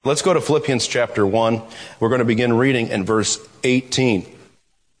Let's go to Philippians chapter 1. We're going to begin reading in verse 18.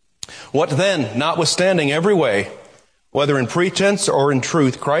 What then, notwithstanding every way, whether in pretense or in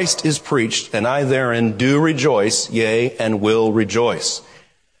truth, Christ is preached, and I therein do rejoice, yea, and will rejoice.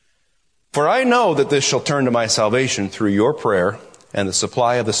 For I know that this shall turn to my salvation through your prayer and the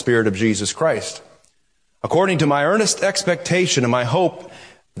supply of the Spirit of Jesus Christ, according to my earnest expectation and my hope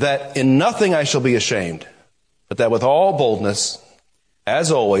that in nothing I shall be ashamed, but that with all boldness,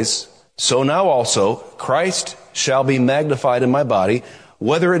 as always, so now also, Christ shall be magnified in my body,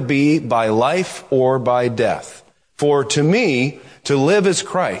 whether it be by life or by death. For to me, to live is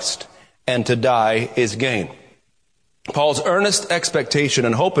Christ, and to die is gain. Paul's earnest expectation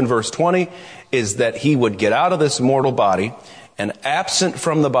and hope in verse 20 is that he would get out of this mortal body, and absent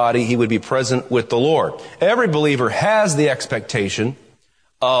from the body, he would be present with the Lord. Every believer has the expectation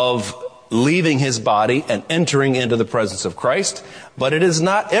of leaving his body and entering into the presence of Christ, but it is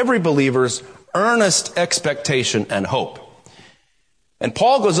not every believer's earnest expectation and hope. And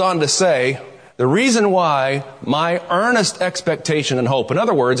Paul goes on to say, the reason why my earnest expectation and hope, in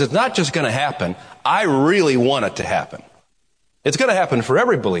other words, it's not just going to happen, I really want it to happen. It's going to happen for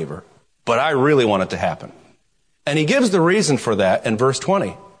every believer, but I really want it to happen. And he gives the reason for that in verse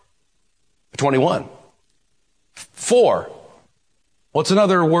 21. For. What's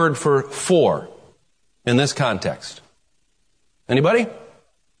another word for in this context? Anybody?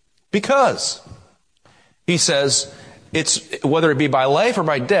 Because. He says, it's whether it be by life or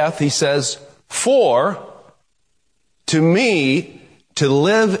by death, he says, for to me to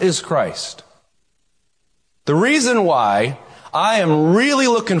live is Christ. The reason why I am really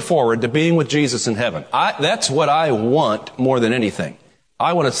looking forward to being with Jesus in heaven, that's what I want more than anything.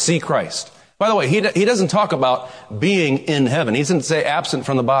 I want to see Christ. By the way, he doesn't talk about being in heaven. He doesn't say absent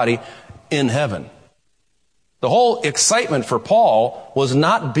from the body in heaven. The whole excitement for Paul was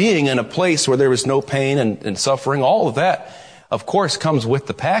not being in a place where there was no pain and suffering. All of that, of course, comes with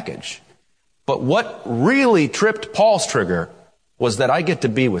the package. But what really tripped Paul's trigger was that I get to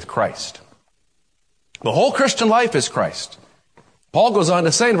be with Christ. The whole Christian life is Christ. Paul goes on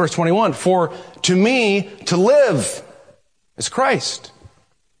to say in verse 21, for to me to live is Christ,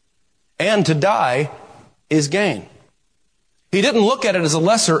 and to die is gain. He didn't look at it as a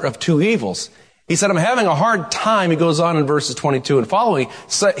lesser of two evils. He said, I'm having a hard time, he goes on in verses 22 and following,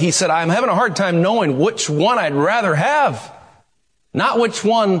 he said, I'm having a hard time knowing which one I'd rather have, not which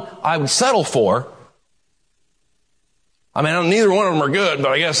one I would settle for. I mean, neither one of them are good,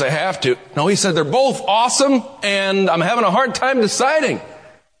 but I guess I have to. No, he said, they're both awesome, and I'm having a hard time deciding.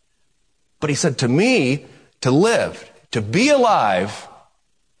 But he said, to me, to live, to be alive,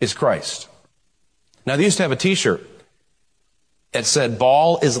 is Christ. Now, they used to have a t-shirt that said,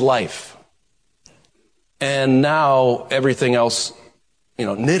 ball is life. And now everything else,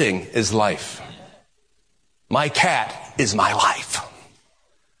 knitting is life. My cat is my life.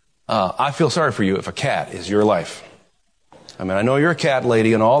 I feel sorry for you if a cat is your life. I mean, I know you're a cat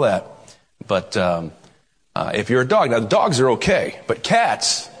lady and all that, but if you're a dog, now dogs are okay, but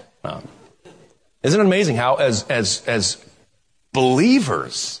cats, isn't it amazing how as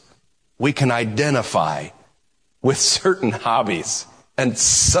believers we can identify with certain hobbies and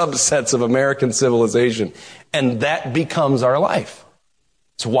subsets of American civilization, and that becomes our life.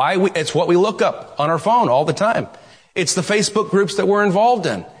 It's what we look up on our phone all the time. It's the Facebook groups that we're involved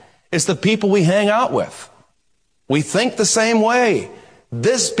in. It's the people we hang out with. We think the same way.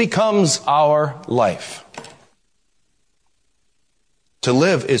 This becomes our life. To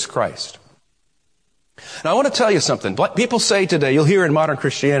live is Christ. Now I want to tell you something. People say today, you'll hear in modern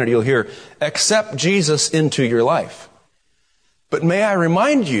Christianity, you'll hear, accept Jesus into your life. But may I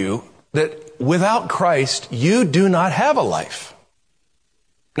remind you that without Christ, you do not have a life.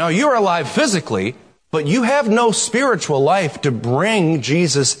 Now you're alive physically, but you have no spiritual life to bring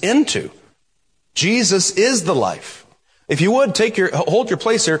Jesus into. Jesus is the life. If you would, hold your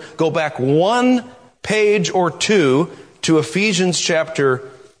place here, go back one page or two to Ephesians chapter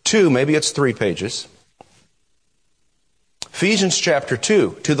 2. Maybe it's 3 pages. Ephesians chapter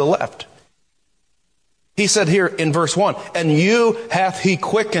 2, to the left. He said here in verse 1, and you hath he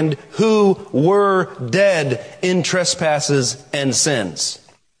quickened who were dead in trespasses and sins.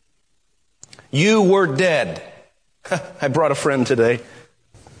 You were dead. I brought a friend today.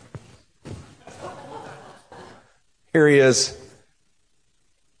 Here he is.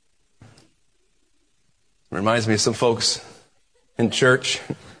 Reminds me of some folks in church.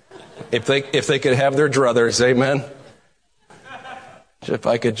 If they could have their druthers, amen. If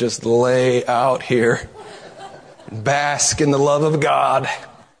I could just lay out here, bask in the love of God.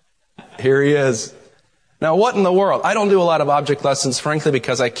 Here he is. Now, what in the world? I don't do a lot of object lessons, frankly,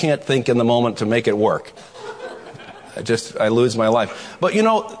 because I can't think in the moment to make it work. I lose my life. But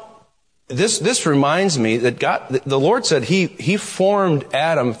this reminds me that the Lord said He formed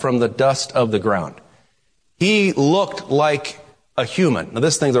Adam from the dust of the ground. He looked like a human. Now,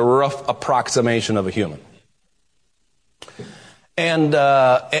 this thing's a rough approximation of a human. And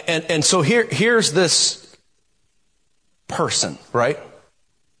so here's this person, right?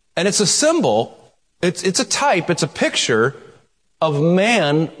 And it's a symbol. It's a type. It's a picture of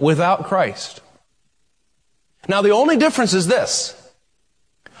man without Christ. Now, the only difference is this.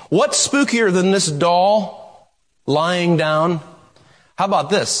 What's spookier than this doll lying down? How about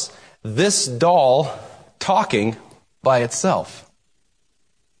this? This doll talking by itself.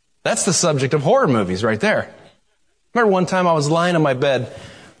 That's the subject of horror movies right there. Remember one time I was lying in my bed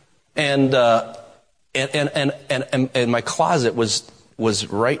and my closet was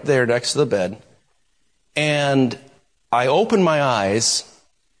right there next to the bed. And I opened my eyes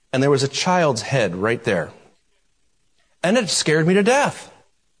and there was a child's head right there. And it scared me to death.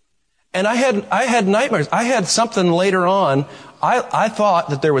 And I had nightmares. I had something later on. I thought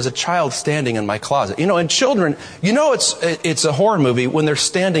that there was a child standing in my closet. And children, it's a horror movie when they're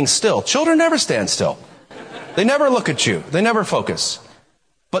standing still. Children never stand still. They never look at you. They never focus.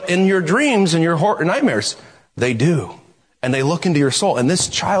 But in your dreams and your horror nightmares, they do. And they look into your soul. And this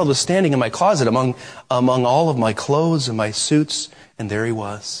child was standing in my closet among all of my clothes and my suits. And there he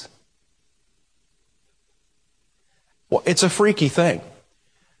was. Well, it's a freaky thing.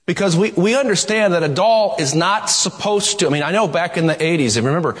 Because we understand that a doll is not supposed to. I know back in the 80s, and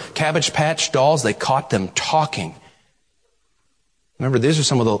remember Cabbage Patch dolls, they caught them talking. Remember, these are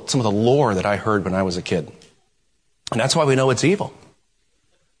some of the lore that I heard when I was a kid. And that's why we know it's evil.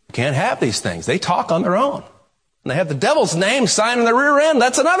 You can't have these things. They talk on their own. And they have the devil's name signed on the rear end.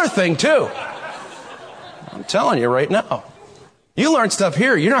 That's another thing, too. I'm telling you right now. You learn stuff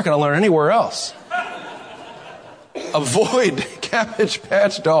here, you're not going to learn anywhere else. Avoid Cabbage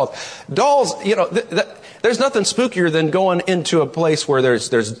Patch dolls. Dolls, there's nothing spookier than going into a place where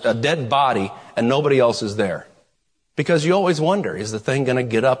there's a dead body and nobody else is there. Because you always wonder, is the thing going to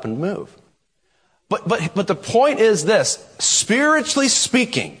get up and move? But the point is this, spiritually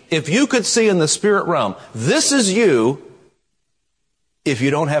speaking, if you could see in the spirit realm, this is you if you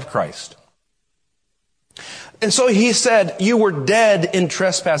don't have Christ. And so he said, you were dead in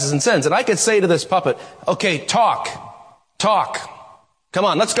trespasses and sins. And I could say to this puppet, okay, talk. Come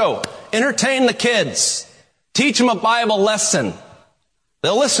on, let's go. Entertain the kids. Teach them a Bible lesson.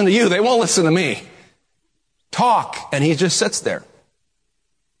 They'll listen to you. They won't listen to me. Talk. And he just sits there.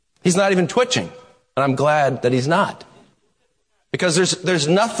 He's not even twitching. And I'm glad that he's not. Because there's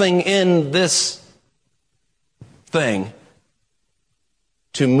nothing in this thing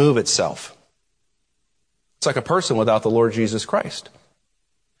to move itself. It's like a person without the Lord Jesus Christ.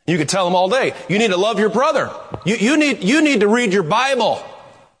 You could tell them all day, you need to love your brother. You need to read your Bible.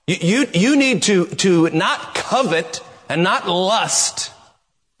 You need to not covet and not lust.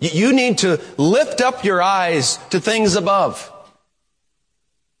 You need to lift up your eyes to things above.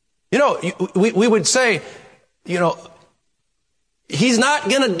 We would say, he's not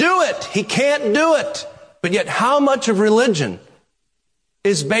going to do it. He can't do it. But yet how much of religion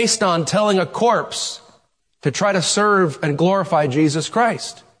is based on telling a corpse to try to serve and glorify Jesus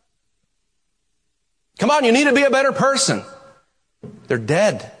Christ? Come on, you need to be a better person. They're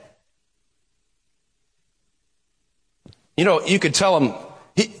dead. You could tell them,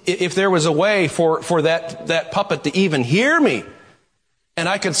 if there was a way for that puppet to even hear me, and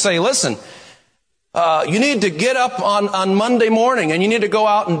I could say, listen, you need to get up on Monday morning and you need to go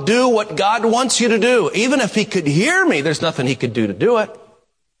out and do what God wants you to do. Even if he could hear me, there's nothing he could do to do it.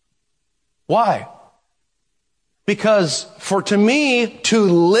 Why? Because to me, to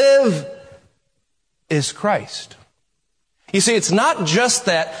live is Christ. You see, it's not just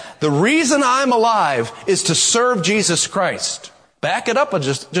that the reason I'm alive is to serve Jesus Christ. Back it up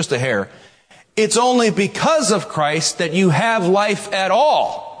just a hair. It's only because of Christ that you have life at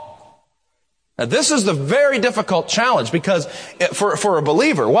all. Now, this is the very difficult challenge because for a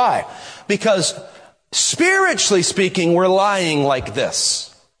believer. Why? Because spiritually speaking, we're lying like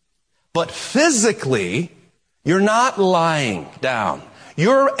this. But physically, you're not lying down.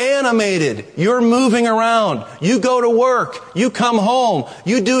 You're animated. You're moving around. You go to work. You come home.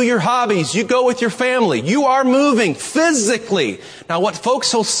 You do your hobbies. You go with your family. You are moving physically. Now, what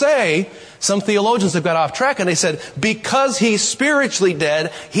folks will say, some theologians have got off track and they said, because he's spiritually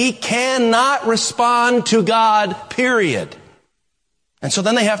dead, he cannot respond to God, period. And so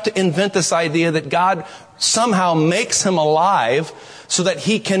then they have to invent this idea that God somehow makes him alive so that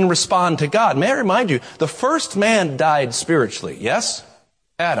he can respond to God. May I remind you, the first man died spiritually, yes?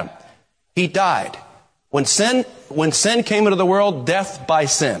 Adam. He died. When sin came into the world, death by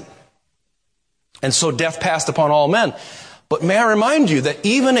sin. And so death passed upon all men. But may I remind you that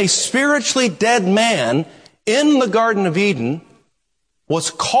even a spiritually dead man in the Garden of Eden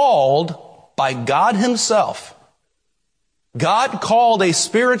was called by God himself. God called a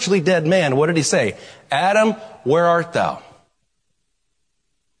spiritually dead man. What did he say? Adam, where art thou?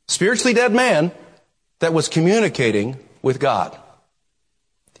 Spiritually dead man that was communicating with God.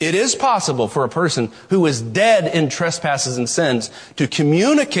 It is possible for a person who is dead in trespasses and sins to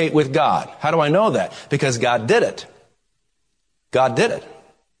communicate with God. How do I know that? Because God did it. God did it.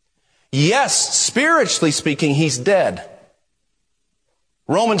 Yes, spiritually speaking, he's dead.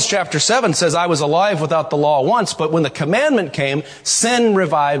 Romans chapter 7 says, I was alive without the law once, but when the commandment came, sin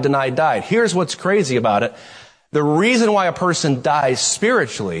revived and I died. Here's what's crazy about it. The reason why a person dies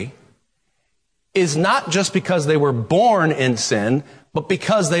spiritually is not just because they were born in sin, but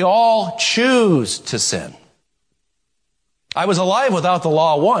because they all choose to sin. I was alive without the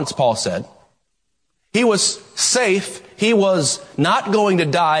law once, Paul said. He was safe. He was not going to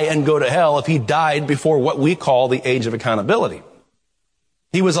die and go to hell if he died before what we call the age of accountability.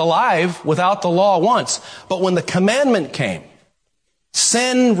 He was alive without the law once. But when the commandment came,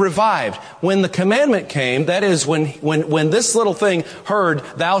 sin revived. When the commandment came, that is when this little thing heard,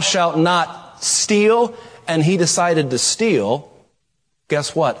 thou shalt not steal, and he decided to steal,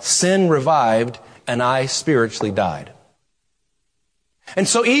 guess what? Sin revived and I spiritually died. And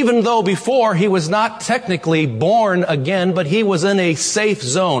so even though before he was not technically born again, but he was in a safe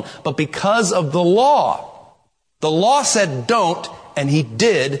zone, but because of the law said don't, and he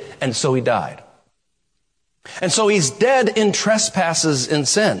did, and so he died. And so he's dead in trespasses and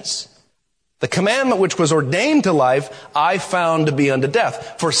sins. The commandment which was ordained to life, I found to be unto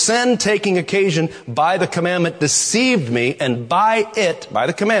death. For sin taking occasion by the commandment deceived me, and by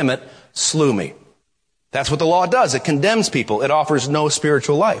the commandment, slew me. That's what the law does. It condemns people. It offers no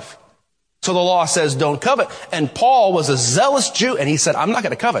spiritual life. So the law says don't covet. And Paul was a zealous Jew, and he said, I'm not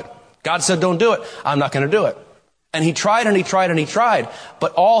going to covet. God said don't do it. I'm not going to do it. And he tried and he tried and he tried.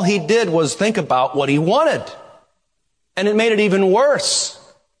 But all he did was think about what he wanted. And it made it even worse.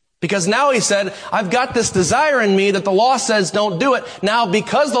 Because now he said, I've got this desire in me that the law says don't do it. Now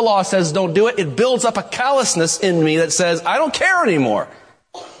because the law says don't do it, it builds up a callousness in me that says, I don't care anymore.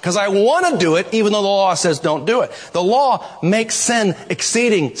 Because I want to do it even though the law says don't do it. The law makes sin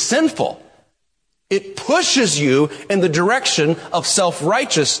exceeding sinful. It pushes you in the direction of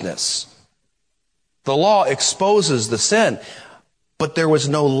self-righteousness. The law exposes the sin. But there was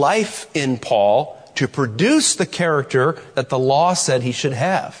no life in Paul to produce the character that the law said he should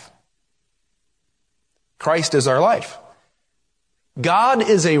have. Christ is our life. God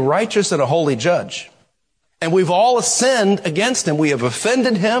is a righteous and a holy judge. And we've all sinned against him. We have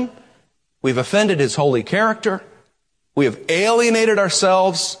offended him. We've offended his holy character. We have alienated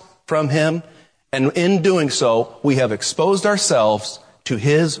ourselves from him. And in doing so, we have exposed ourselves to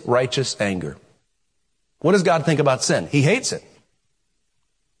his righteous anger. What does God think about sin? He hates it.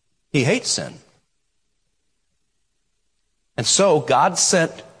 He hates sin. And so God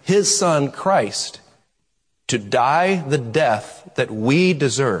sent his son Christ to die the death that we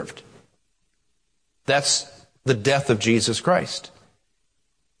deserved. That's the death of Jesus Christ.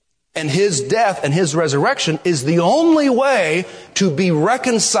 And his death and his resurrection is the only way to be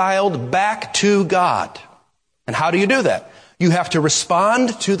reconciled back to God. And how do you do that? You have to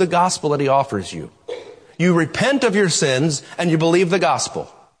respond to the gospel that he offers you. You repent of your sins and you believe the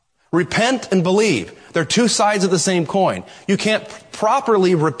gospel. Repent and believe. They're two sides of the same coin. You can't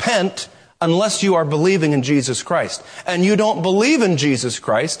properly repent unless you are believing in Jesus Christ. And you don't believe in Jesus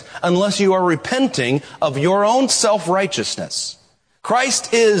Christ unless you are repenting of your own self-righteousness.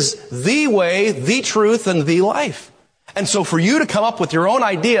 Christ is the way, the truth, and the life. And so for you to come up with your own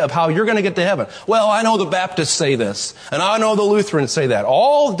idea of how you're going to get to heaven, well, I know the Baptists say this, and I know the Lutherans say that.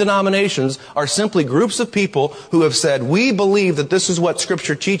 All denominations are simply groups of people who have said, we believe that this is what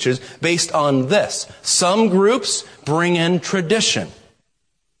Scripture teaches based on this. Some groups bring in tradition.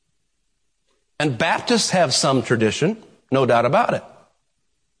 And Baptists have some tradition, no doubt about it.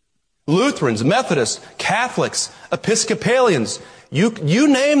 Lutherans, Methodists, Catholics, Episcopalians, you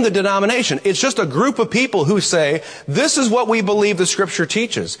name the denomination. It's just a group of people who say, this is what we believe the Scripture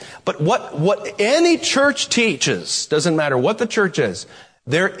teaches. But what any church teaches, doesn't matter what the church is,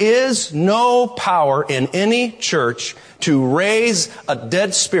 there is no power in any church to raise a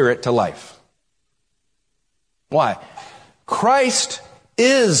dead spirit to life. Why? Christ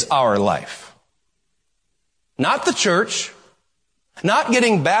is our life. not the church, not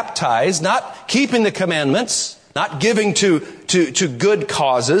getting baptized, not keeping the commandments, not giving to good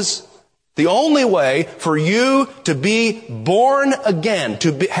causes. The only way for you to be born again,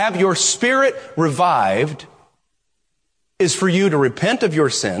 have your spirit revived, is for you to repent of your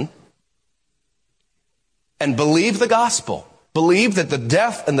sin and believe the gospel. Believe that the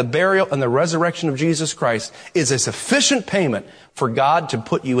death and the burial and the resurrection of Jesus Christ is a sufficient payment for God to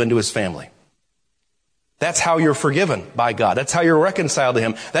put you into His family. That's how you're forgiven by God. That's how you're reconciled to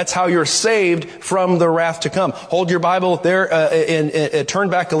Him. That's how you're saved from the wrath to come. Hold your Bible there and turn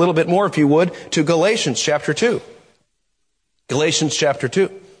back a little bit more, if you would, to Galatians chapter 2. Galatians chapter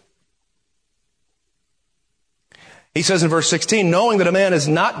 2. He says in verse 16, knowing that a man is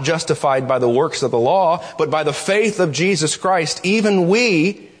not justified by the works of the law, but by the faith of Jesus Christ, even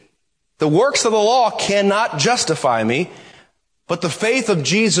we, the works of the law cannot justify me, but the faith of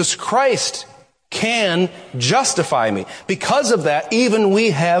Jesus Christ can justify me. Because of that, even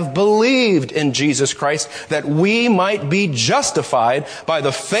we have believed in Jesus Christ, that we might be justified by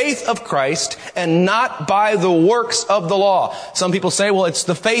the faith of Christ and not by the works of the law. Some people say, well, it's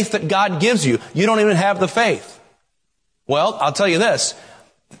the faith that God gives you. You don't even have the faith. Well, I'll tell you this.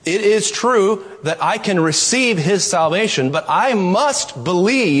 It is true that I can receive His salvation, but I must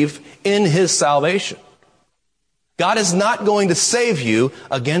believe in His salvation. God is not going to save you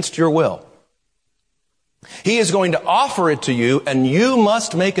against your will. He is going to offer it to you, and you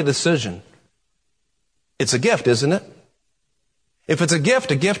must make a decision. It's a gift, isn't it? If it's a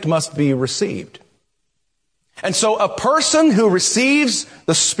gift must be received. And so a person who receives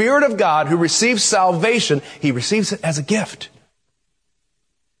the Spirit of God, who receives salvation, he receives it as a gift.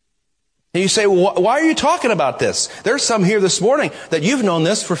 And you say, well, why are you talking about this? There's some here this morning that you've known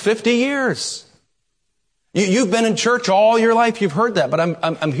this for 50 years. You've been in church all your life. You've heard that. But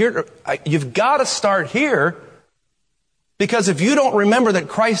I'm here. You've got to start here, because if you don't remember that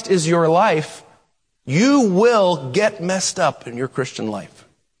Christ is your life, you will get messed up in your Christian life.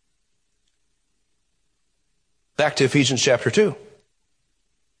 Back to Ephesians chapter 2.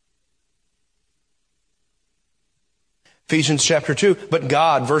 Ephesians chapter 2. But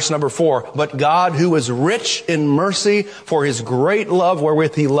God, verse number 4, but God, who is rich in mercy, for His great love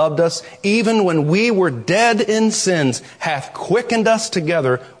wherewith He loved us, even when we were dead in sins, hath quickened us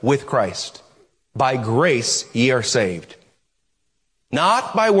together with Christ. By grace ye are saved.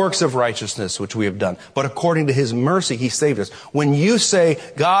 Not by works of righteousness which we have done, but according to His mercy He saved us. When you say,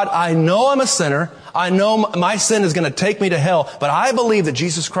 God, I know I'm a sinner, I know my sin is going to take me to hell, but I believe that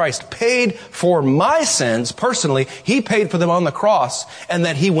Jesus Christ paid for my sins personally. He paid for them on the cross, and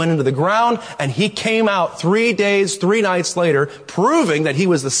that He went into the ground and He came out 3 days, 3 nights later, proving that He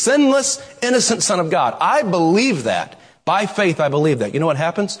was the sinless, innocent Son of God. I believe that. By faith, I believe that. You know what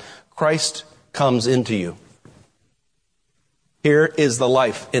happens? Christ comes into you. Here is the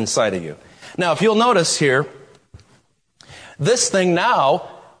life inside of you. Now, if you'll notice here, this thing now,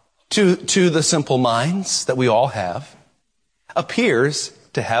 to the simple minds that we all have, appears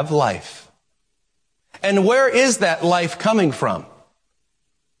to have life. And where is that life coming from?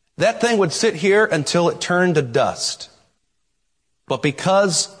 That thing would sit here until it turned to dust. But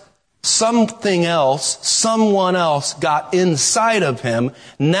because something else, someone else got inside of him,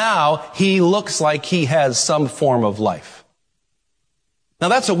 now he looks like he has some form of life. Now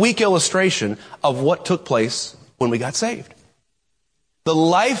that's a weak illustration of what took place when we got saved. The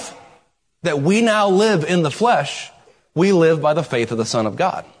life that we now live in the flesh, we live by the faith of the Son of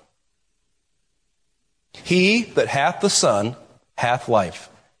God. He that hath the Son hath life,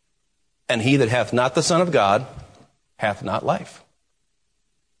 and he that hath not the Son of God hath not life.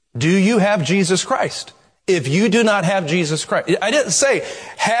 Do you have Jesus Christ? If you do not have Jesus Christ, I didn't say,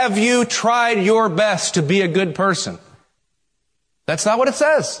 have you tried your best to be a good person? That's not what it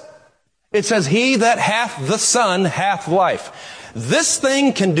says. It says, he that hath the Son hath life. This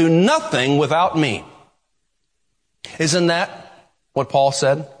thing can do nothing without me. Isn't that what Paul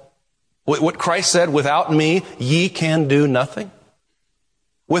said? What Christ said, without me, ye can do nothing.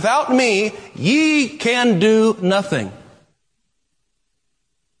 Without me, ye can do nothing.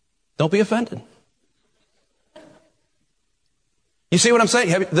 Don't be offended. You see what I'm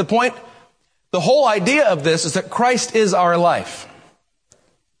saying? The point, the whole idea of this is that Christ is our life.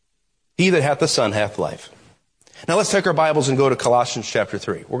 He that hath the Son hath life. Now let's take our Bibles and go to Colossians chapter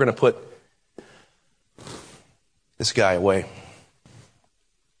 3. We're going to put this guy away.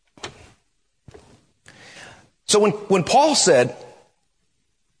 So when Paul said,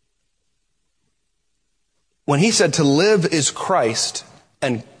 when he said to live is Christ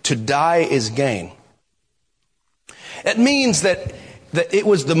and to die is gain, it means that it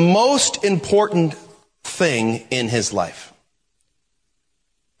was the most important thing in his life.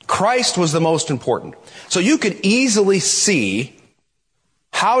 Christ was the most important. So you could easily see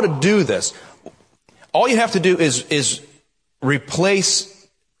how to do this. All you have to do is replace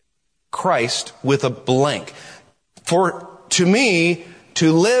Christ with a blank. For to me,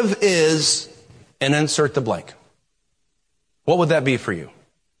 to live is, and insert the blank. What would that be for you?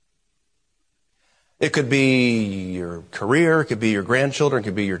 It could be your career, it could be your grandchildren, it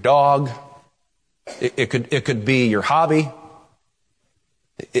could be your dog, it could be your hobby,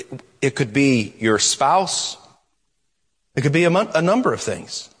 it could be your spouse, it could be a number of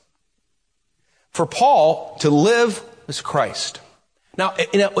things. For Paul, to live is Christ. Now,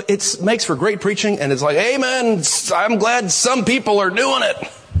 it makes for great preaching, and it's like, amen, I'm glad some people are doing it.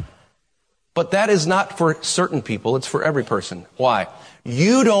 But that is not for certain people, it's for every person. Why?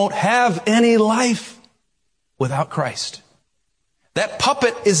 You don't have any life without Christ. That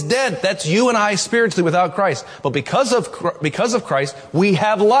puppet is dead. That's you and I spiritually without Christ. But because of Christ, we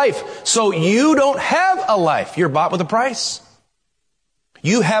have life. So you don't have a life. You're bought with a price.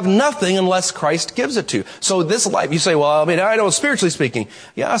 You have nothing unless Christ gives it to you. So this life, you say, well, I know spiritually speaking.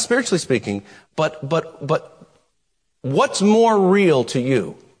 Yeah, spiritually speaking. But what's more real to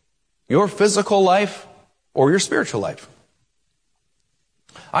you? Your physical life or your spiritual life?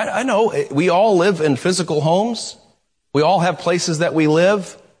 I know we all live in physical homes. We all have places that we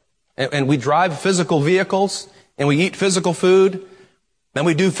live, and we drive physical vehicles, and we eat physical food, and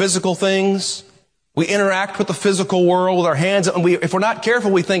we do physical things. We interact with the physical world with our hands, and if we're not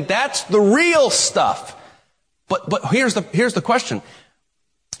careful, we think that's the real stuff. But here's the question.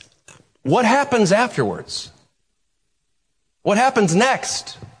 What happens afterwards? What happens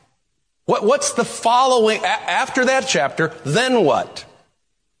next? What's the following after that chapter? Then what?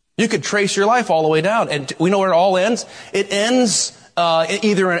 You could trace your life all the way down, and we know where it all ends. It ends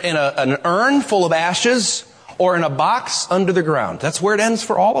either in an urn full of ashes or in a box under the ground. That's where it ends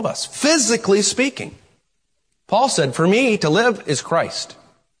for all of us, physically speaking. Paul said, for me, to live is Christ.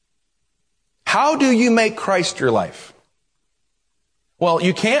 How do you make Christ your life? Well,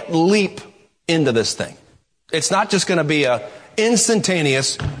 you can't leap into this thing. It's not just going to be a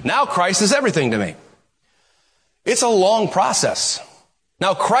instantaneous, now Christ is everything to me. It's a long process.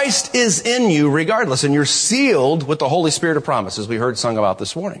 Now, Christ is in you regardless, and you're sealed with the Holy Spirit of promise, as we heard sung about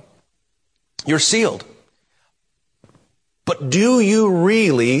this morning. You're sealed. But do you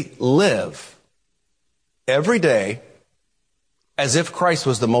really live every day as if Christ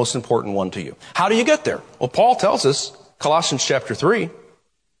was the most important one to you? How do you get there? Well, Paul tells us, Colossians chapter 3,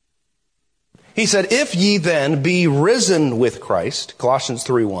 he said, if ye then be risen with Christ, Colossians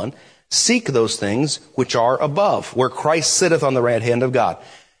 3:1, seek those things which are above, where Christ sitteth on the right hand of God.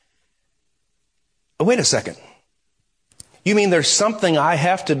 Wait a second. You mean there's something I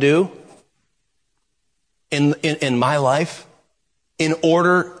have to do in my life in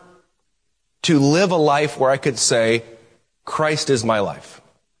order to live a life where I could say, Christ is my life?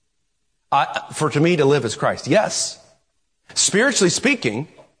 To me to live is Christ. Yes. Spiritually speaking,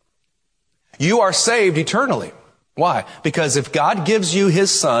 you are saved eternally. Why? Because if God gives you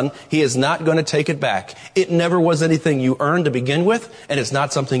His Son, He is not going to take it back. It never was anything you earned to begin with, and it's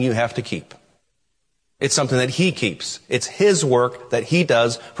not something you have to keep. It's something that He keeps. It's His work that He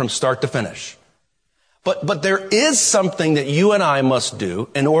does from start to finish. But there is something that you and I must do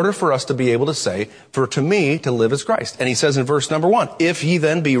in order for us to be able to say, for to me to live is Christ. And he says in verse number 1, if ye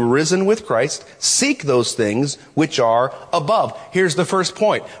then be risen with Christ, seek those things which are above. Here's the first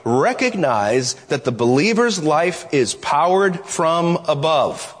point. Recognize that the believer's life is powered from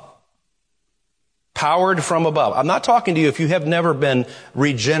above. Powered from above. I'm not talking to you if you have never been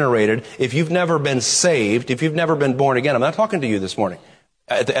regenerated, if you've never been saved, if you've never been born again. I'm not talking to you this morning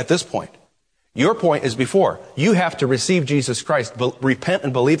at this point. Your point is before. You have to receive Jesus Christ, repent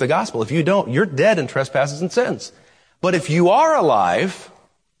and believe the gospel. If you don't, you're dead in trespasses and sins. But if you are alive,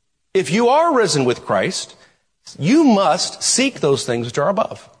 if you are risen with Christ, you must seek those things which are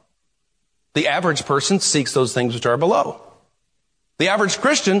above. The average person seeks those things which are below. The average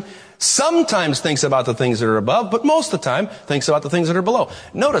Christian sometimes thinks about the things that are above, but most of the time thinks about the things that are below.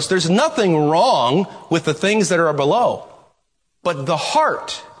 Notice, there's nothing wrong with the things that are below, but the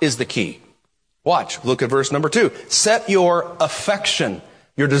heart is the key. Watch, look at verse number 2. Set your affection,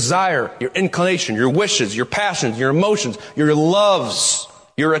 your desire, your inclination, your wishes, your passions, your emotions, your loves,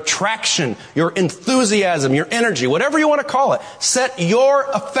 your attraction, your enthusiasm, your energy, whatever you want to call it. Set your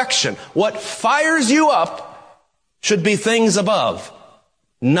affection. What fires you up should be things above,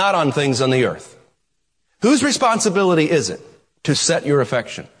 not on things on the earth. Whose responsibility is it to set your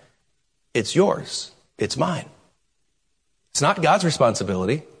affection? It's yours. It's mine. It's not God's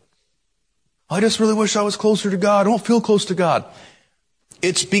responsibility. I just really wish I was closer to God. I don't feel close to God.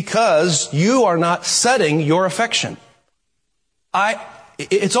 It's because you are not setting your affection.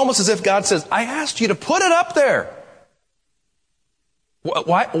 It's almost as if God says, I asked you to put it up there.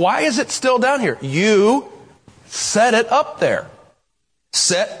 Why is it still down here? You set it up there.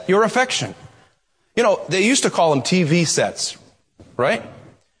 Set your affection. You know, they used to call them TV sets, right?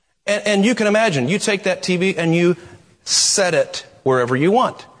 And you can imagine, you take that TV and you set it wherever you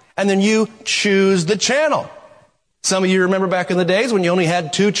want. And then you choose the channel. Some of you remember back in the days when you only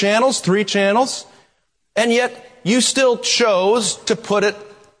had 2 channels, 3 channels, and yet you still chose to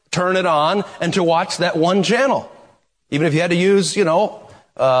turn it on and to watch that one channel. Even if you had to use,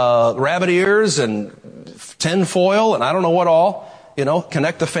 rabbit ears and tin foil and I don't know what all,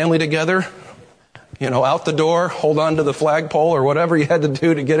 connect the family together, out the door, hold on to the flagpole or whatever you had to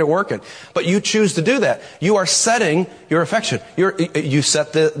do to get it working. But you choose to do that. You are setting your affection. You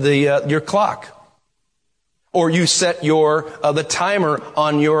set your clock. Or you set the timer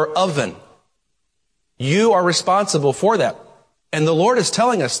on your oven. You are responsible for that. And the Lord is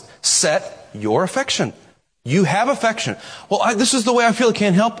telling us, set your affection. You have affection. Well, this is the way I feel.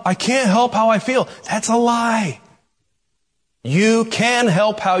 I can't help how I feel. That's a lie. You can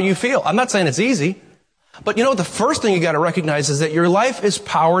help how you feel. I'm not saying it's easy. But the first thing you got to recognize is that your life is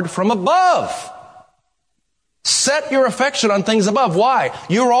powered from above. Set your affection on things above. Why?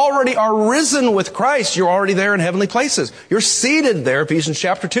 You already are risen with Christ. You're already there in heavenly places. You're seated there, Ephesians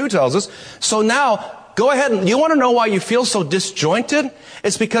chapter 2 tells us. So now, go ahead and you want to know why you feel so disjointed?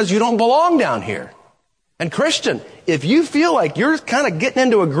 It's because you don't belong down here. And Christian, if you feel like you're kind of getting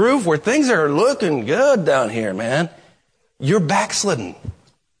into a groove where things are looking good down here, man, you're backslidden.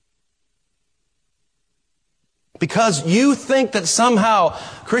 Because you think that somehow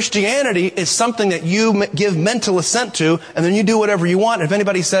Christianity is something that you give mental assent to, and then you do whatever you want. If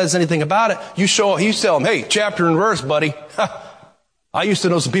anybody says anything about it, you tell them, hey, chapter and verse, buddy. I used to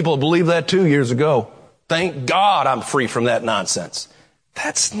know some people who believed that 2 years ago. Thank God I'm free from that nonsense.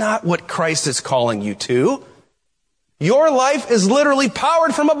 That's not what Christ is calling you to. Your life is literally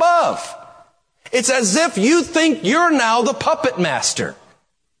powered from above. It's as if you think you're now the puppet master.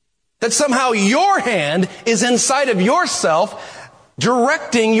 That somehow your hand is inside of yourself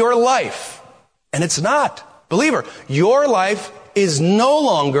directing your life. And it's not. Believer, your life is no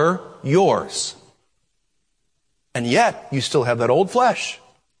longer yours. And yet, you still have that old flesh.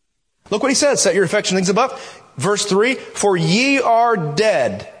 Look what he says, set your affection things above. Verse 3, for ye are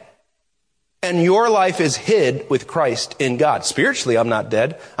dead, and your life is hid with Christ in God. Spiritually, I'm not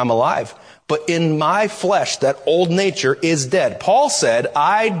dead, I'm alive. But in my flesh, that old nature is dead. Paul said,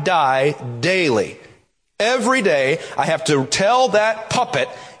 I die daily. Every day, I have to tell that puppet,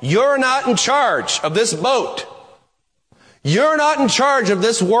 you're not in charge of this boat. You're not in charge of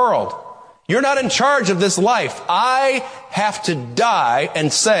this world. You're not in charge of this life. I have to die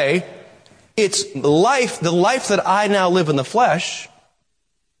and say, it's life, the life that I now live in the flesh,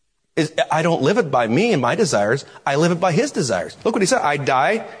 I don't live it by me and my desires. I live it by His desires. Look what he said. I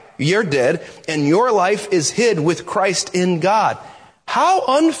die, you're dead, and your life is hid with Christ in God. How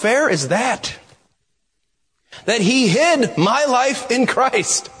unfair is that? That He hid my life in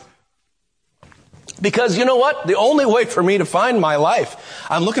Christ. Because you know what? The only way for me to find my life,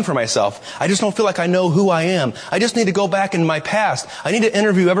 I'm looking for myself. I just don't feel like I know who I am. I just need to go back in my past. I need to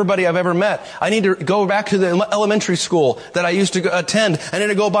interview everybody I've ever met. I need to go back to the elementary school that I used to attend. I need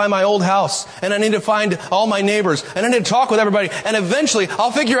to go by my old house. And I need to find all my neighbors. And I need to talk with everybody. And eventually, I'll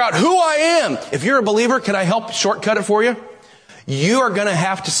figure out who I am. If you're a believer, can I help shortcut it for you? You are going to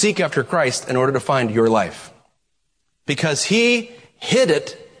have to seek after Christ in order to find your life. Because He hid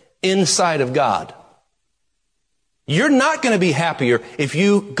it inside of God. You're not going to be happier if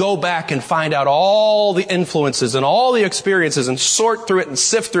you go back and find out all the influences and all the experiences and sort through it and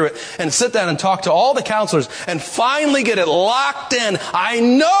sift through it and sit down and talk to all the counselors and finally get it locked in. I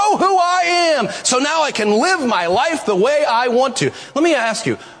know who I am, so now I can live my life the way I want to. Let me ask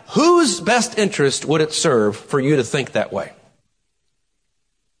you, whose best interest would it serve for you to think that way?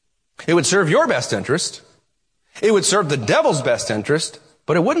 It would serve your best interest. It would serve the devil's best interest,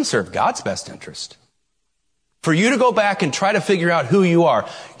 but it wouldn't serve God's best interest. For you to go back and try to figure out who you are.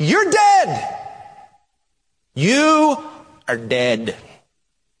 You're dead. You are dead.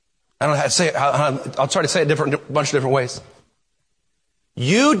 I don't know how to say it. I'll try to say it a bunch of different ways.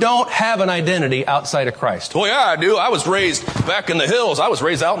 You don't have an identity outside of Christ. Well, yeah, I do. I was raised back in the hills. I was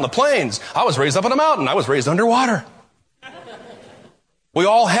raised out in the plains. I was raised up on a mountain. I was raised underwater. We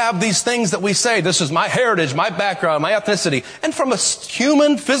all have these things that we say, this is my heritage, my background, my ethnicity. And from a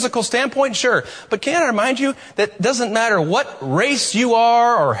human, physical standpoint, sure. But can I remind you that it doesn't matter what race you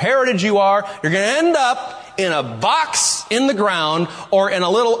are or heritage you are, you're going to end up in a box in the ground or in a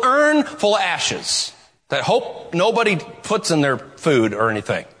little urn full of ashes that hope nobody puts in their food or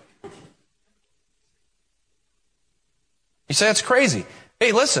anything. You say, that's crazy.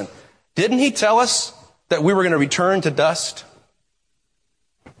 Hey, listen, didn't he tell us that we were going to return to dust?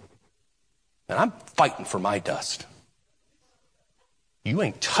 And I'm fighting for my dust. You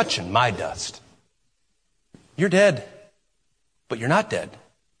ain't touching my dust. You're dead, but you're not dead.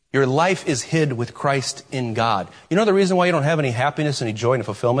 Your life is hid with Christ in God. You know the reason why you don't have any happiness, any joy, and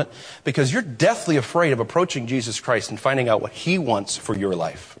fulfillment? Because you're deathly afraid of approaching Jesus Christ and finding out what He wants for your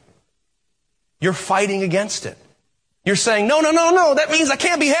life. You're fighting against it. You're saying, no, that means I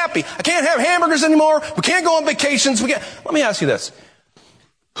can't be happy. I can't have hamburgers anymore. We can't go on vacations. Let me ask you this.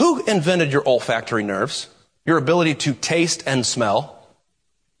 Who invented your olfactory nerves? Your ability to taste and smell?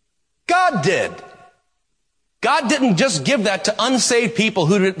 God did. God didn't just give that to unsaved people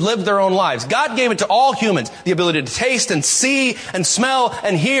who lived their own lives. God gave it to all humans. The ability to taste and see and smell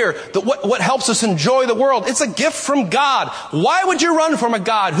and hear. What helps us enjoy the world. It's a gift from God. Why would you run from a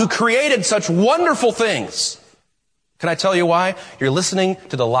God who created such wonderful things? Can I tell you why? You're listening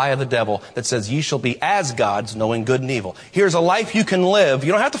to the lie of the devil that says ye shall be as gods, knowing good and evil. Here's a life you can live.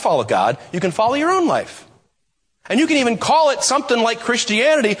 You don't have to follow God. You can follow your own life. And you can even call it something like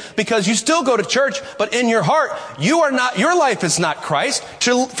Christianity because you still go to church, but in your heart, your life is not Christ.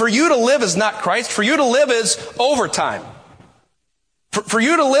 For you to live is not Christ. For you to live is overtime. For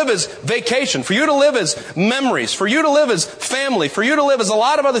you to live is vacation. For you to live is memories. For you to live is family. For you to live is a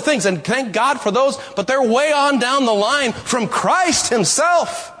lot of other things. And thank God for those, but they're way on down the line from Christ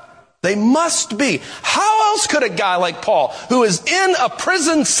Himself. They must be. How else could a guy like Paul, who is in a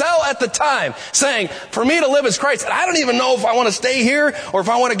prison cell at the time, saying, for me to live is Christ, and I don't even know if I want to stay here or if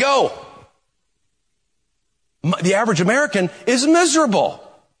I want to go. The average American is miserable.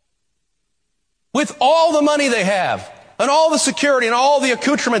 With all the money they have, and all the security, and all the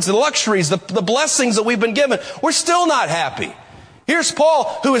accoutrements, the luxuries, the blessings that we've been given, we're still not happy. Here's Paul,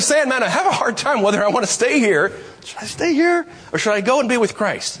 who is saying, man, I have a hard time whether I want to stay here. Should I stay here? Or should I go and be with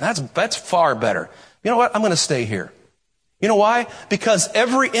Christ? That's far better. You know what? I'm going to stay here. You know why? Because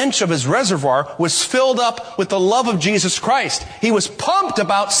every inch of his reservoir was filled up with the love of Jesus Christ. He was pumped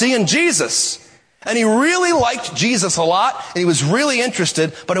about seeing Jesus. And he really liked Jesus a lot, and he was really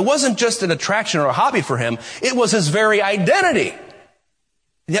interested, but it wasn't just an attraction or a hobby for him. It was his very identity.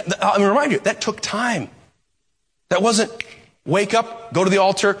 Let me remind you, that took time. That wasn't wake up, go to the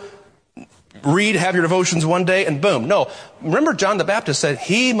altar, read, have your devotions one day, and boom. No. Remember John the Baptist said,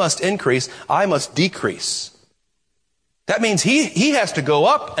 he must increase, I must decrease. That means he has to go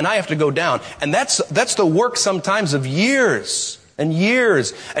up, and I have to go down. And that's the work sometimes of years and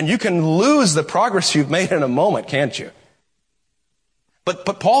years. And you can lose the progress you've made in a moment, can't you?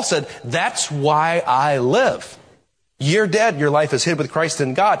 But Paul said, that's why I live. You're dead. Your life is hid with Christ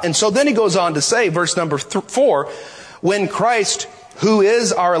in God. And so then he goes on to say, verse number 4, when Christ, who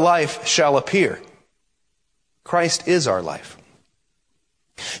is our life, shall appear. Christ is our life.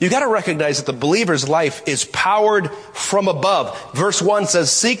 You got to recognize that the believer's life is powered from above. Verse 1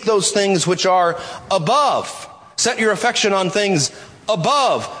 says, seek those things which are above. Set your affection on things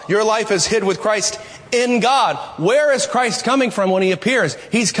above. Your life is hid with Christ in God. Where is Christ coming from when He appears?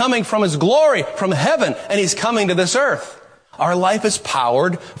 He's coming from His glory, from heaven, and He's coming to this earth. Our life is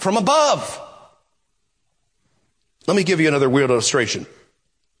powered from above. Let me give you another weird illustration.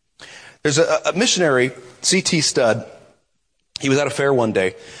 There's a missionary, C.T. Studd. He was at a fair one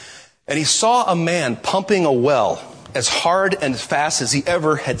day, and he saw a man pumping a well as hard and as fast as he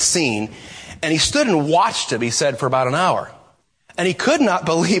ever had seen. And he stood and watched him, he said, for about an hour. And he could not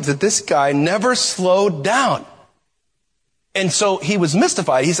believe that this guy never slowed down. And so he was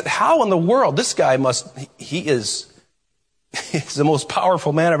mystified. He said, how in the world? This guy he's the most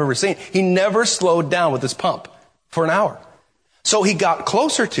powerful man I've ever seen. He never slowed down with this pump for an hour. So he got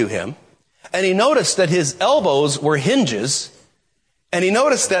closer to him, and he noticed that his elbows were hinges, and he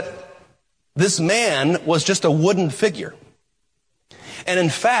noticed that this man was just a wooden figure. And in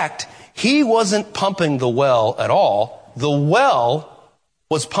fact, he wasn't pumping the well at all. The well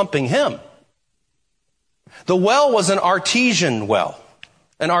was pumping him. The well was an artesian well.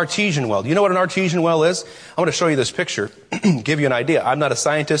 An artesian well. Do you know what an artesian well is? I want to show you this picture, give you an idea. I'm not a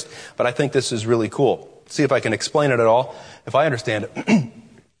scientist, but I think this is really cool. See if I can explain it at all, if I understand it.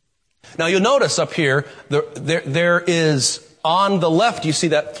 Now you'll notice up here, there is, on the left, you see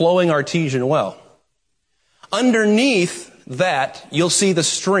that flowing artesian well. Underneath that, you'll see the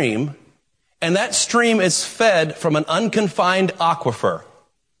stream, and that stream is fed from an unconfined aquifer.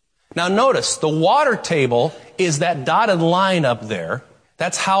 Now notice, the water table is that dotted line up there.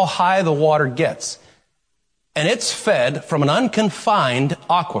 That's how high the water gets. And it's fed from an unconfined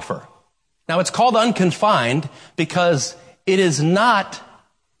aquifer. Now it's called unconfined because it is not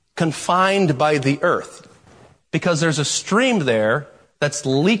confined by the earth. Because there's a stream there that's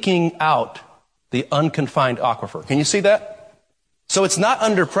leaking out the unconfined aquifer. Can you see that? So it's not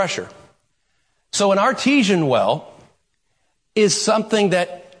under pressure. So an artesian well is something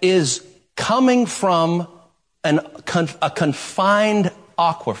that is coming from a confined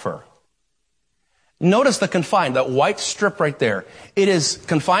aquifer. Notice the confined, that white strip right there. It is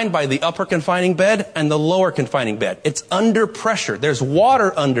confined by the upper confining bed and the lower confining bed. It's under pressure. There's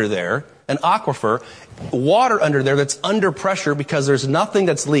water under there, an aquifer, water under there that's under pressure because there's nothing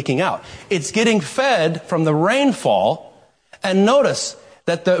that's leaking out. It's getting fed from the rainfall. And notice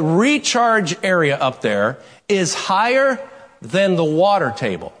that the recharge area up there is higher than the water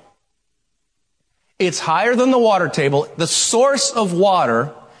table. It's higher than the water table. The source of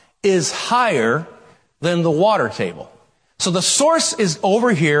water is higher than the water table. So the source is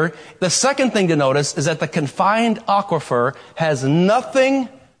over here. The second thing to notice is that the confined aquifer has nothing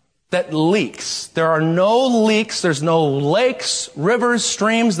that leaks. There are no leaks. There's no lakes, rivers,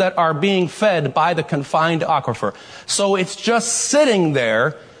 streams that are being fed by the confined aquifer. So it's just sitting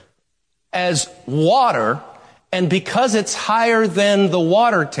there as water, and because it's higher than the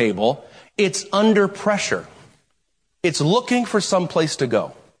water table, it's under pressure. It's looking for some place to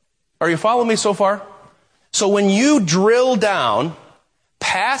go. Are you following me so far? So when you drill down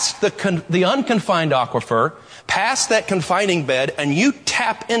past the unconfined aquifer, past that confining bed, and you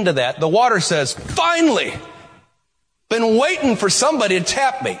tap into that, the water says, finally, been waiting for somebody to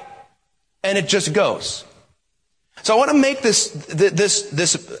tap me. And it just goes. So I want to make this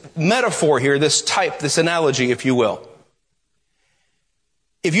metaphor here, this analogy, if you will.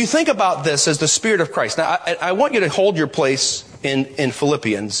 If you think about this as the Spirit of Christ, now I want you to hold your place in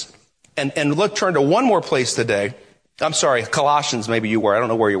Philippians, and let's turn to one more place today. I'm sorry, Colossians maybe you were. I don't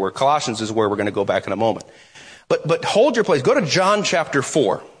know where you were. Colossians is where we're going to go back in a moment. But hold your place. Go to John chapter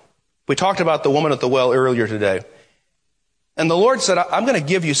 4. We talked about the woman at the well earlier today. And the Lord said, I'm going to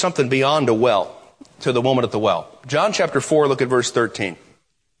give you something beyond a well to the woman at the well. John chapter 4, look at verse 13.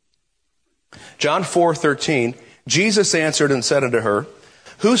 John 4:13, Jesus answered and said unto her,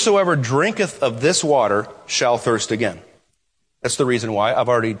 whosoever drinketh of this water shall thirst again. That's the reason why I've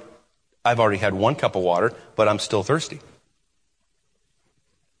already had one cup of water, but I'm still thirsty.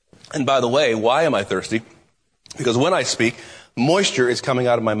 And by the way, why am I thirsty? Because when I speak, moisture is coming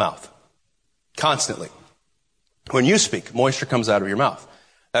out of my mouth. Constantly. When you speak, moisture comes out of your mouth.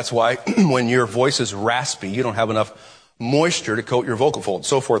 That's why when your voice is raspy, you don't have enough moisture to coat your vocal folds,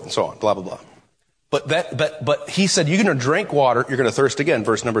 so forth and so on, blah, blah, blah. But he said, you're going to drink water, you're going to thirst again.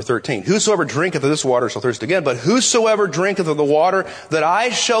 Verse number 13. Whosoever drinketh of this water shall thirst again, but whosoever drinketh of the water that I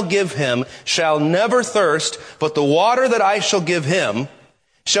shall give him shall never thirst, but the water that I shall give him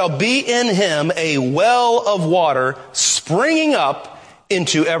shall be in him a well of water springing up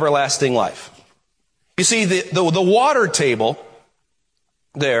into everlasting life. You see, the water table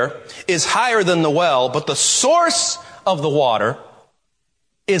there is higher than the well, but the source of the water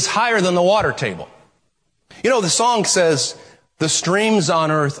is higher than the water table. You know, the song says, the streams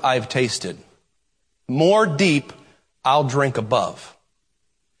on earth I've tasted. More deep I'll drink above.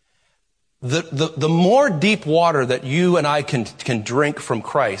 The more deep water that you and I can drink from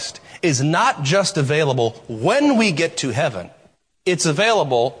Christ is not just available when we get to heaven. It's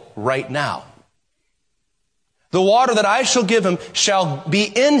available right now. The water that I shall give him shall be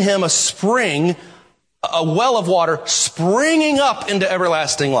in him a spring, a well of water springing up into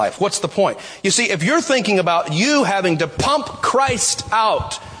everlasting life. What's the point? You see, if you're thinking about you having to pump Christ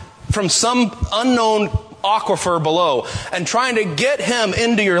out from some unknown aquifer below and trying to get him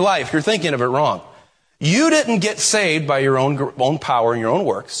into your life, you're thinking of it wrong. You didn't get saved by your own power and your own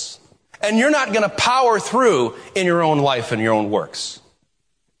works. And you're not going to power through in your own life and your own works.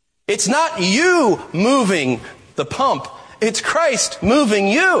 It's not you moving the pump. It's Christ moving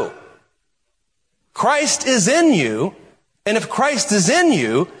you. Christ is in you, and if Christ is in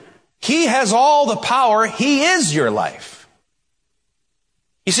you, he has all the power. He is your life.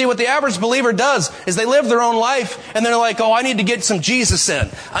 You see, what the average believer does is they live their own life, and they're like, oh, I need to get some Jesus in.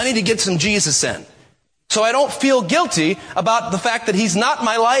 I need to get some Jesus in. So I don't feel guilty about the fact that he's not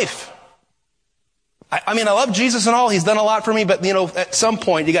my life. I mean, I love Jesus and all. He's done a lot for me, but, at some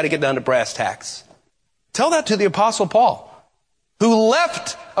point, you got to get down to brass tacks. Tell that to the Apostle Paul. who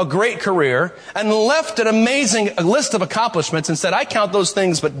left a great career and left an amazing list of accomplishments and said, I count those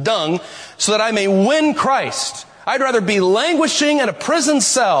things but dung so that I may win Christ. I'd rather be languishing in a prison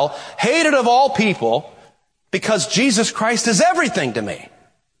cell, hated of all people, because Jesus Christ is everything to me.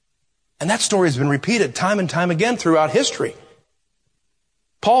 And that story has been repeated time and time again throughout history.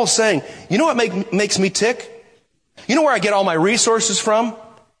 Paul's saying, you know what makes me tick? You know where I get all my resources from?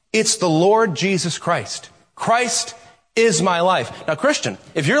 It's the Lord Jesus Christ. Christ is my life. Now, Christian,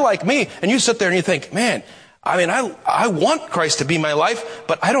 if you're like me and you sit there and you think, man, I want Christ to be my life,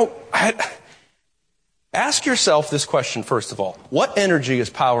 but ask yourself this question first of all. What energy is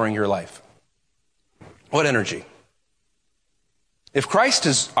powering your life? What energy? If Christ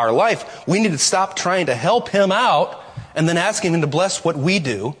is our life, we need to stop trying to help him out and then asking him to bless what we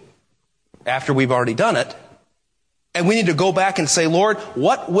do after we've already done it. And we need to go back and say, Lord,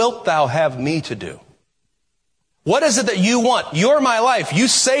 what wilt thou have me to do? What is it that you want? You're my life. You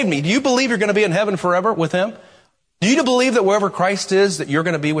saved me. Do you believe you're going to be in heaven forever with him? Do you believe that wherever Christ is, that you're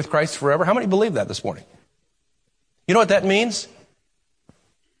going to be with Christ forever? How many believe that this morning? You know what that means?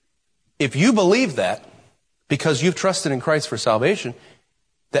 If you believe that, because you've trusted in Christ for salvation,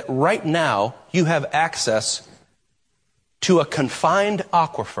 that right now you have access to a confined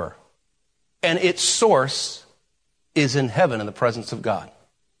aquifer, and its source is in heaven in the presence of God.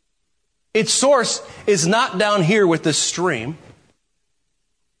 Its source is not down here with this stream.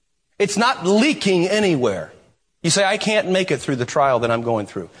 It's not leaking anywhere. You say, I can't make it through the trial that I'm going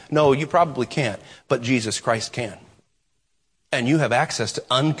through. No, you probably can't, but Jesus Christ can. And you have access to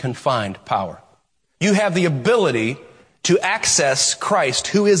unconfined power. You have the ability to access Christ,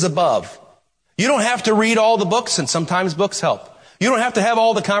 who is above. You don't have to read all the books, and sometimes books help. You don't have to have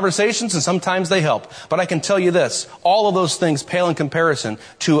all the conversations, and sometimes they help. But I can tell you this, all of those things pale in comparison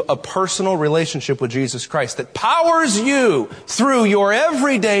to a personal relationship with Jesus Christ that powers you through your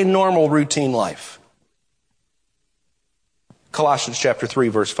everyday, normal, routine life. Colossians chapter 3,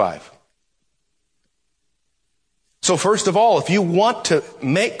 verse 5. So first of all, if you want to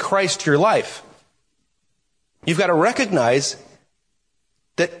make Christ your life, you've got to recognize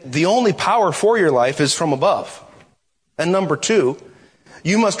that the only power for your life is from above. And number two,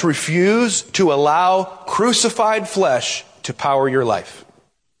 you must refuse to allow crucified flesh to power your life.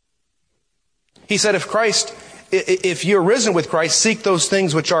 He said, if you're risen with Christ, seek those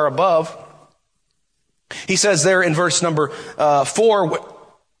things which are above. He says there in verse number 4,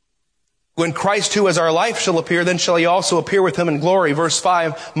 when Christ, who is our life, shall appear, then shall he also appear with him in glory. Verse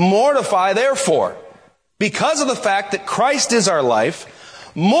 5, mortify therefore, because of the fact that Christ is our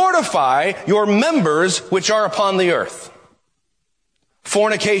life, mortify your members which are upon the earth.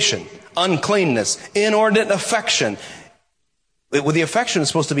 Fornication, uncleanness, inordinate affection. The affection is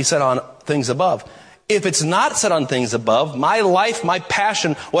supposed to be set on things above. If it's not set on things above, my life, my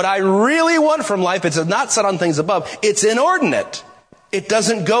passion, what I really want from life, it's not set on things above. It's inordinate. It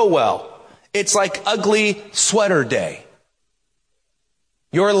doesn't go well. It's like ugly sweater day.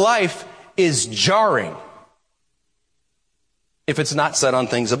 Your life is jarring if it's not set on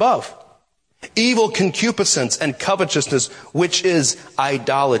things above. Evil concupiscence and covetousness, which is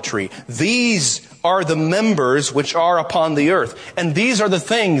idolatry. These are the members which are upon the earth. And these are the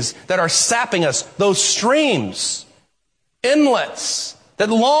things that are sapping us, those streams, inlets that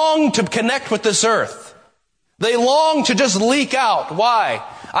long to connect with this earth. They long to just leak out. Why?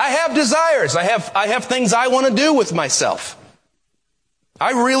 I have desires. I have things I want to do with myself.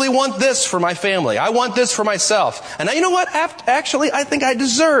 I really want this for my family. I want this for myself. And you know what? Actually, I think I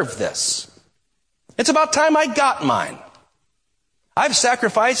deserve this. It's about time I got mine. I've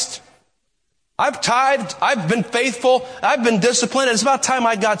sacrificed. I've tithed. I've been faithful. I've been disciplined. It's about time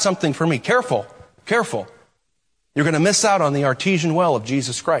I got something for me. Careful. Careful. You're going to miss out on the artesian well of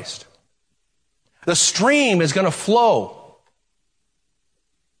Jesus Christ. The stream is going to flow,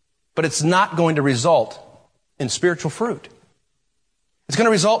 but it's not going to result in spiritual fruit. It's going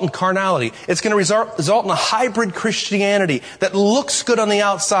to result in carnality. It's going to result in a hybrid Christianity that looks good on the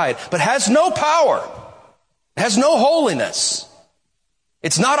outside, but has no power, has no holiness.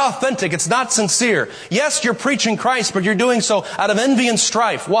 It's not authentic. It's not sincere. Yes, you're preaching Christ, but you're doing so out of envy and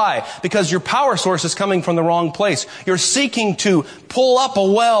strife. Why? Because your power source is coming from the wrong place. You're seeking to pull up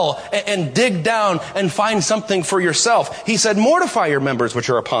a well and dig down and find something for yourself. He said, mortify your members which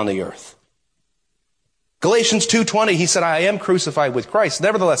are upon the earth. Galatians 2:20, he said, I am crucified with Christ.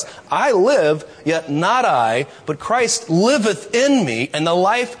 Nevertheless, I live, yet not I, but Christ liveth in me, and the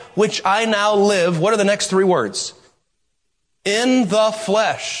life which I now live, what are the next three words? In the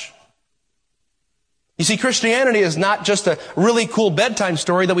flesh. You see, Christianity is not just a really cool bedtime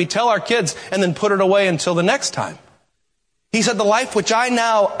story that we tell our kids and then put it away until the next time. He said, the life which I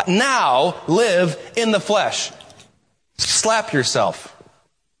now live in the flesh. Slap yourself.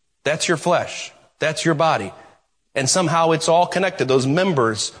 That's your flesh. That's your body. And somehow it's all connected. Those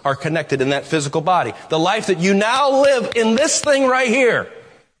members are connected in that physical body. The life that you now live in this thing right here.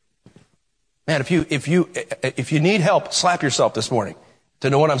 Man, if you need help, slap yourself this morning to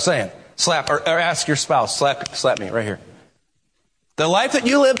know what I'm saying. Slap or ask your spouse, slap me right here. The life that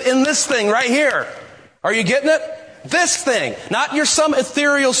you live in this thing right here. Are you getting it? This thing. Not your some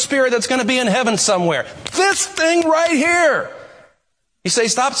ethereal spirit that's going to be in heaven somewhere. This thing right here. You say,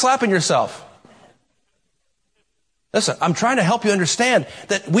 stop slapping yourself. Listen, I'm trying to help you understand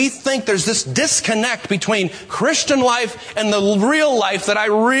that we think there's this disconnect between Christian life and the real life that I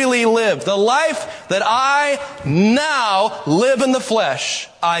really live. The life that I now live in the flesh.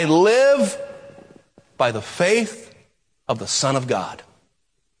 I live by the faith of the Son of God.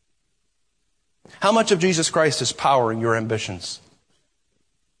 How much of Jesus Christ is powering your ambitions?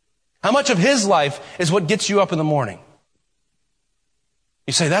 How much of His life is what gets you up in the morning?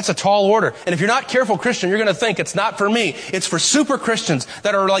 You say, that's a tall order. And if you're not careful, Christian, you're going to think it's not for me. It's for super Christians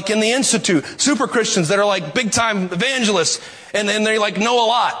that are like in the institute. Super Christians that are like big time evangelists. And then they like know a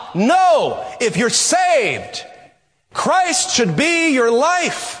lot. No! If you're saved, Christ should be your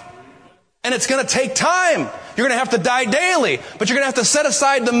life. And it's going to take time. You're going to have to die daily. But you're going to have to set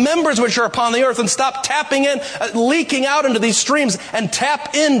aside the members which are upon the earth and stop tapping in, leaking out into these streams and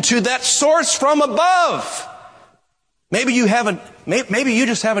tap into that source from above. Maybe you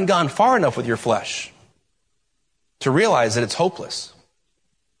just haven't gone far enough with your flesh to realize that it's hopeless.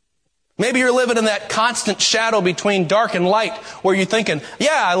 Maybe you're living in that constant shadow between dark and light where you're thinking,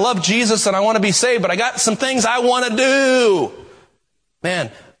 yeah, I love Jesus and I want to be saved, but I got some things I want to do.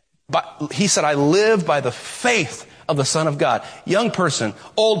 Man, but He said, I live by the faith of the Son of God. Young person,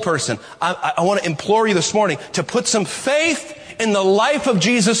 old person, I want to implore you this morning to put some faith in the life of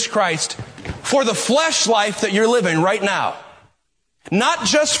Jesus Christ for the flesh life that you're living right now. Not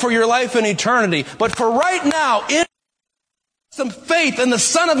just for your life in eternity, but for right now. Some faith in the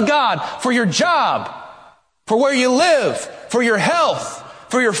Son of God for your job, for where you live, for your health,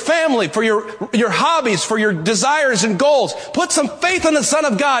 for your family, for your hobbies, for your desires and goals. Put some faith in the Son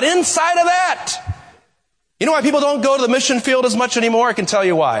of God inside of that. You know why people don't go to the mission field as much anymore? I can tell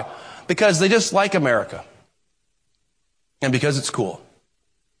you why. Because they just like America. And because it's cool.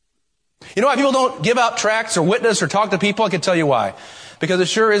 You know why people don't give out tracts or witness or talk to people? I can tell you why. Because it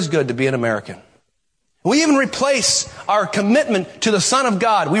sure is good to be an American. We even replace our commitment to the Son of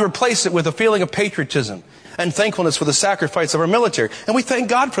God. We replace it with a feeling of patriotism and thankfulness for the sacrifice of our military. And we thank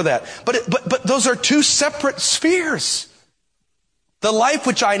God for that. But those are two separate spheres. The life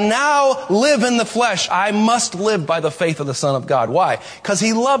which I now live in the flesh, I must live by the faith of the Son of God. Why? Because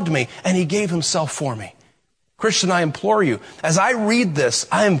He loved me and He gave Himself for me. Christian, I implore you, as I read this,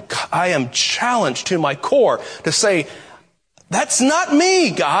 I am challenged to my core to say, that's not me,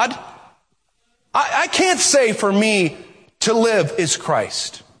 God. I can't say for me to live is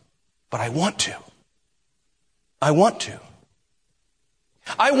Christ, but I want to. I want to.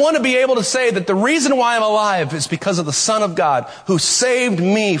 I want to be able to say that the reason why I'm alive is because of the Son of God who saved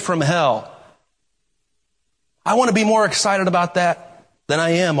me from hell. I want to be more excited about that than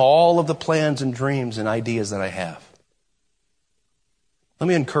I am all of the plans and dreams and ideas that I have. Let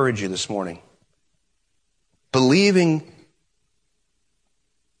me encourage you this morning.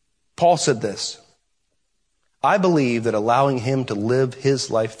 Paul said this, I believe that allowing Him to live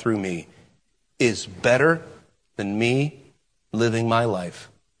His life through me is better than me living my life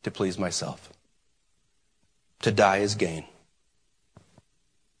to please myself. To die is gain.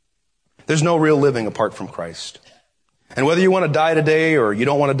 There's no real living apart from Christ. And whether you want to die today or you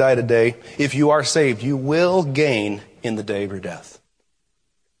don't want to die today, if you are saved, you will gain in the day of your death.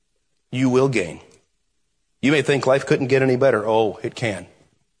 You will gain. You may think life couldn't get any better. Oh, it can.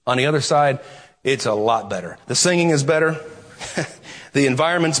 On the other side, it's a lot better. The singing is better. The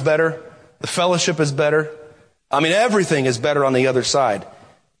environment's better. The fellowship is better. I mean, everything is better on the other side.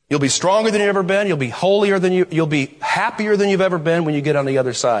 You'll be stronger than you've ever been. You'll be holier than you'll be happier than you've ever been when you get on the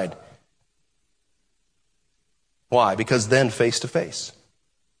other side. Why? Because then face to face.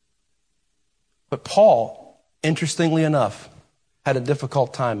 But Paul, interestingly enough, had a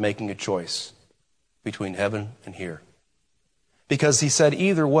difficult time making a choice between heaven and here. Because he said,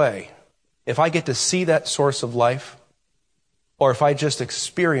 either way, if I get to see that source of life, or if I just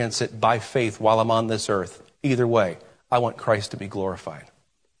experience it by faith while I'm on this earth, either way, I want Christ to be glorified.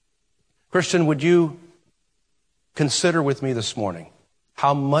 Christian, would you consider with me this morning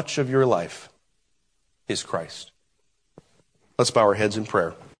how much of your life is Christ? Let's bow our heads in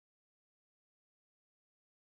prayer.